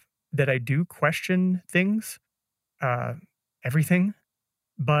life, that I do question things, uh, everything,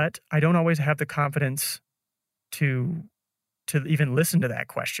 but I don't always have the confidence to even listen to that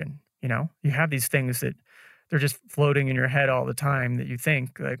question. You have these things that they're just floating in your head all the time, that you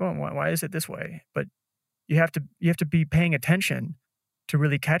think like, oh, why is it this way? But you have to be paying attention to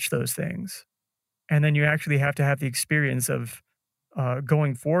really catch those things, and then you actually have to have the experience of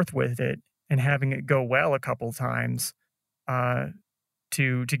going forth with it and having it go well a couple times, uh,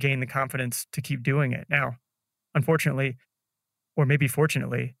 to gain the confidence to keep doing it. Now, unfortunately, or maybe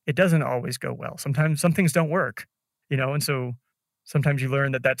fortunately, it doesn't always go well. Sometimes some things don't work, and so sometimes you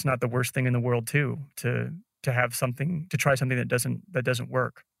learn that that's not the worst thing in the world too, to have something, to try something that doesn't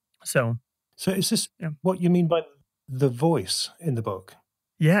work. So, So is this yeah. what you mean by the voice in the book?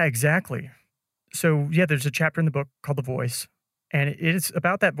 Yeah, exactly. So, yeah, there's a chapter in the book called The Voice, and it's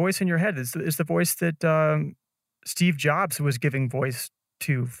about that voice in your head. It's the voice that, Steve Jobs was giving voice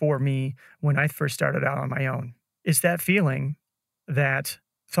to for me when I first started out on my own. It's that feeling that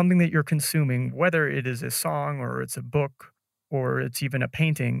something that you're consuming, whether it is a song or it's a book or it's even a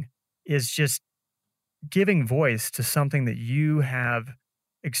painting, is just giving voice to something that you have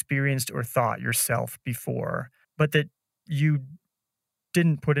experienced or thought yourself before, but that you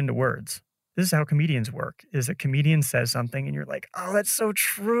didn't put into words. This is how comedians work, is a comedian says something and you're like, "Oh, that's so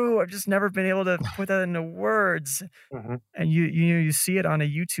true. I've just never been able to put that into words." Mhm. And you see it on a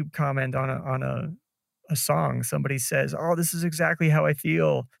YouTube comment on a song. Somebody says, "Oh, this is exactly how I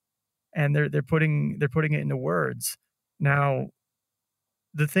feel." And they're putting it into words. Now,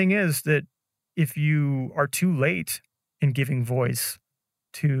 the thing is that if you are too late in giving voice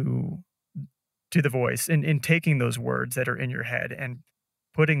to the voice, in taking those words that are in your head and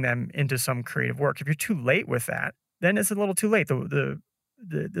putting them into some creative work, if you're too late with that, then it's a little too late.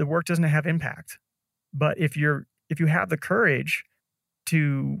 The work doesn't have impact. But if you have the courage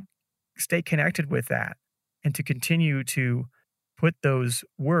to stay connected with that and to continue to put those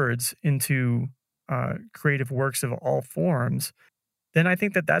words into creative works of all forms, then I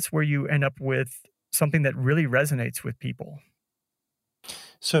think that that's where you end up with something that really resonates with people.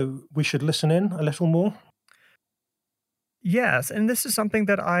 So we should listen in a little more? Yes, and this is something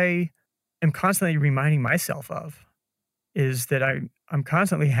that I am constantly reminding myself of, is that I'm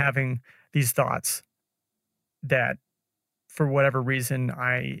constantly having these thoughts that for whatever reason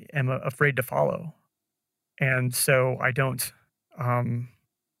I am afraid to follow. And so I don't um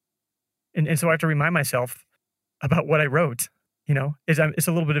and so I have to remind myself about what I wrote, It's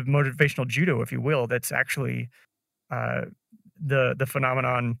a little bit of motivational judo, if you will. That's actually uh, the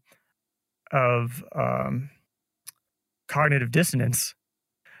phenomenon of cognitive dissonance,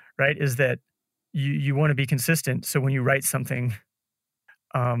 right? Is that you want to be consistent. So when you write something,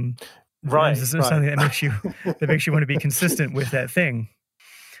 um, this Right, is right. something that makes you want to be consistent with that thing.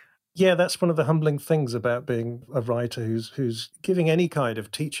 Yeah, that's one of the humbling things about being a writer who's giving any kind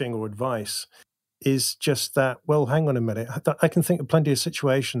of teaching or advice is just that, well, hang on a minute. I can think of plenty of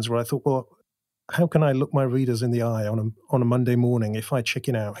situations where I thought, well, how can I look my readers in the eye on a Monday morning if I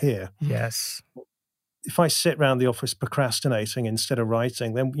chicken out here? Yes. If I sit around the office procrastinating instead of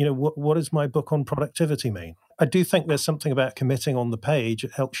writing, then what does my book on productivity mean? I do think there's something about committing on the page.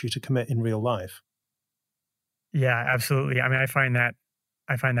 It helps you to commit in real life. Yeah, absolutely. I mean, I find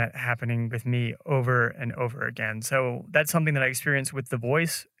that happening with me over and over again. So that's something that I experience with the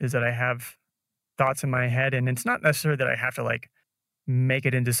voice is that I have thoughts in my head, and it's not necessarily that I have to like make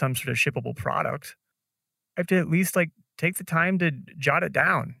it into some sort of shippable product. I have to at least like take the time to jot it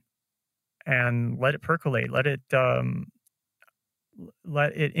down and let it percolate, let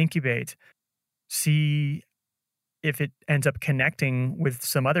it incubate, see if it ends up connecting with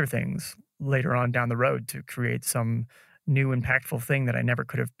some other things later on down the road to create some new impactful thing that I never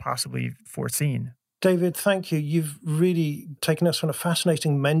could have possibly foreseen. David, thank you. You've really taken us on a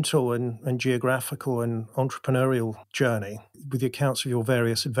fascinating mental and geographical and entrepreneurial journey with the accounts of your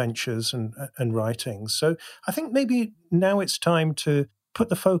various adventures and writings. So I think maybe now it's time to put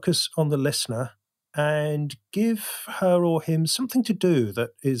the focus on the listener and give her or him something to do that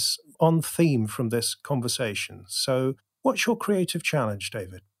is on theme from this conversation. So, what's your creative challenge,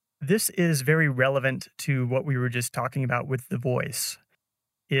 David? This is very relevant to what we were just talking about with the voice.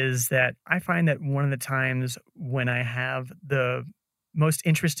 Is that I find that one of the times when I have the most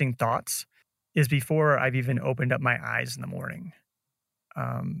interesting thoughts is before I've even opened up my eyes in the morning.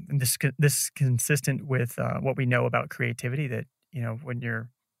 And this is consistent with what we know about creativity. That when you're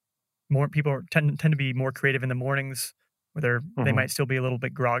more people tend to be more creative in the mornings, where they Hmm. might still be a little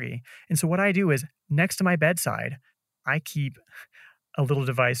bit groggy. And so what I do is next to my bedside, I keep a little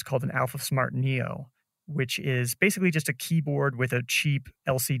device called an Alpha Smart Neo, which is basically just a keyboard with a cheap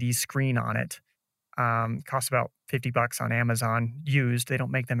LCD screen on it. Costs about $50 on Amazon used. They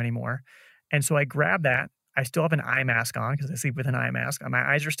don't make them anymore. And so I grab that. I still have an eye mask on because I sleep with an eye mask. My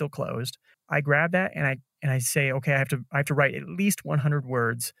eyes are still closed. I grab that and I say, okay, I have to write at least 100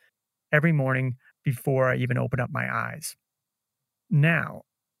 words every morning before I even open up my eyes. Now,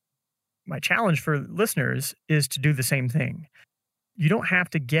 my challenge for listeners is to do the same thing. You don't have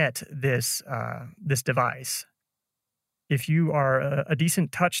to get this device. If you are a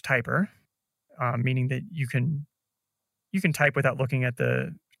decent touch typer, meaning that you can type without looking at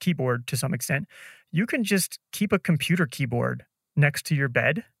the keyboard to some extent, you can just keep a computer keyboard next to your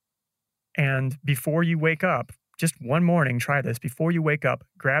bed, and before you wake up, just one morning, try this. Before you wake up,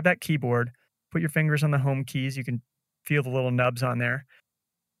 grab that keyboard, put your fingers on the home keys. You can feel the little nubs on there,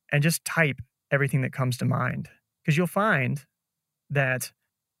 and just type everything that comes to mind. Because you'll find that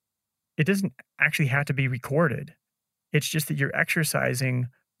it doesn't actually have to be recorded. It's just that you're exercising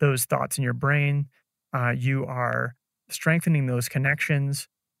those thoughts in your brain. You are strengthening those connections.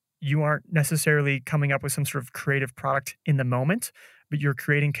 You aren't necessarily coming up with some sort of creative product in the moment, but you're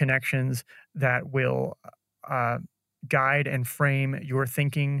creating connections that will uh, guide and frame your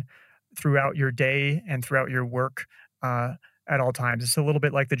thinking throughout your day and throughout your work at all times. It's a little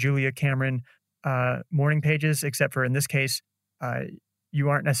bit like the Julia Cameron morning pages, except for in this case, uh, you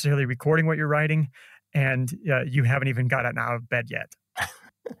aren't necessarily recording what you're writing, and you haven't even gotten out of bed yet.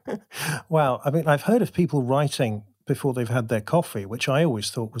 Wow. I mean, I've heard of people writing before they've had their coffee, which I always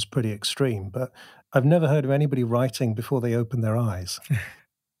thought was pretty extreme, but I've never heard of anybody writing before they open their eyes.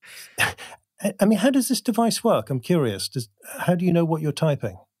 I mean, how does this device work? I'm curious. How do you know what you're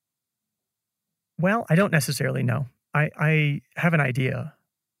typing? Well, I don't necessarily know. I have an idea.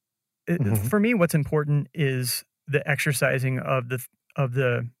 Hmm. For me, what's important is the exercising of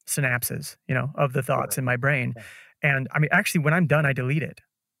the synapses, of the thoughts Right. in my brain. Right. And I mean, actually, when I'm done, I delete it.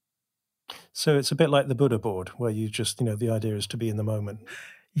 So it's a bit like the Buddha board, where you just, the idea is to be in the moment,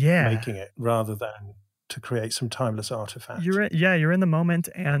 Yeah, making it rather than to create some timeless artifact. you're in the moment,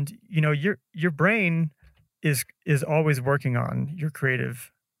 and your brain is always working on your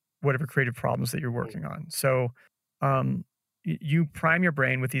whatever creative problems that you're working on. So, you prime your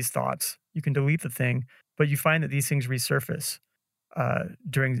brain with these thoughts. You can delete the thing, but you find that these things resurface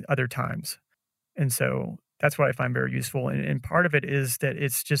during other times. And so that's what I find very useful. And part of it is that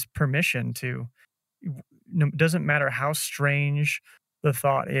it's just permission to, doesn't matter how strange the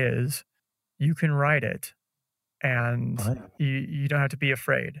thought is, you can write it and Right. you don't have to be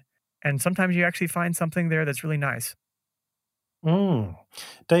afraid. And sometimes you actually find something there that's really nice. Mm.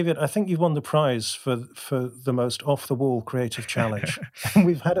 David, I think you've won the prize for the most off-the-wall creative challenge. And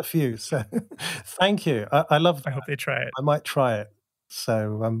we've had a few, so thank you. I love I that. hope they try it. I might try it.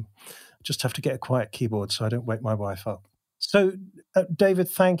 So just have to get a quiet keyboard so I don't wake my wife up. So, David,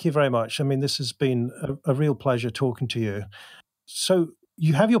 thank you very much. I mean, this has been a real pleasure talking to you. So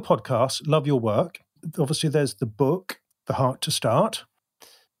you have your podcast, Love Your Work. Obviously, there's the book, The Heart to Start.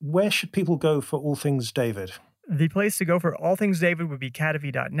 Where should people go for all things David? The place to go for all things David would be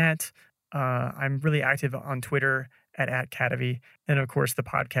kadavy.net. I'm really active on Twitter at Kadavy. And of course, the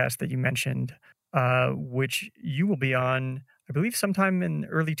podcast that you mentioned, which you will be on, I believe, sometime in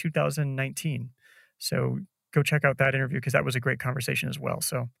early 2019. So go check out that interview because that was a great conversation as well.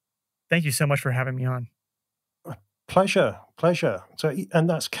 So thank you so much for having me on. Pleasure. So, and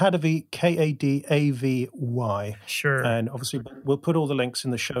that's Kadavy, Kadavy. Sure. And obviously, we'll put all the links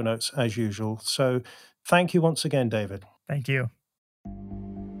in the show notes as usual. So thank you once again, David. Thank you.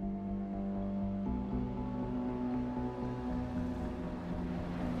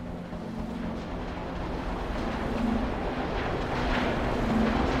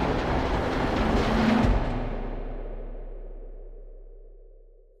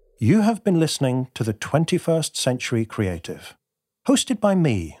 You have been listening to the 21st Century Creative, hosted by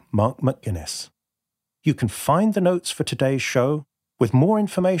me, Mark McGuinness. You can find the notes for today's show with more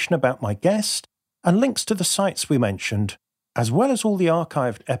information about my guest and links to the sites we mentioned, as well as all the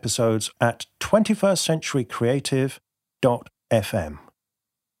archived episodes at 21stcenturycreative.fm.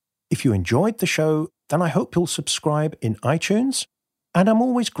 If you enjoyed the show, then I hope you'll subscribe in iTunes, and I'm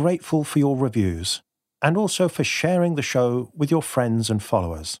always grateful for your reviews, and also for sharing the show with your friends and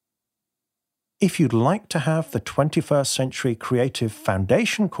followers. If you'd like to have the 21st Century Creative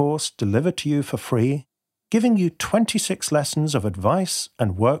Foundation course delivered to you for free, giving you 26 lessons of advice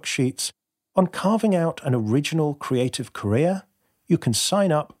and worksheets on carving out an original creative career, you can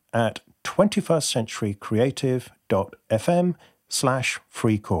sign up at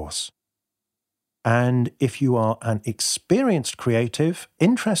 21stcenturycreative.fm/free course. And if you are an experienced creative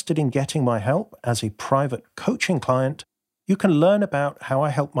interested in getting my help as a private coaching client, you can learn about how I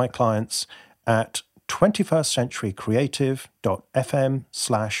help my clients at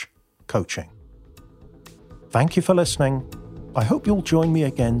 21stcenturycreative.fm/coaching. Thank you for listening. I hope you'll join me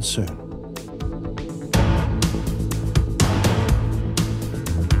again soon.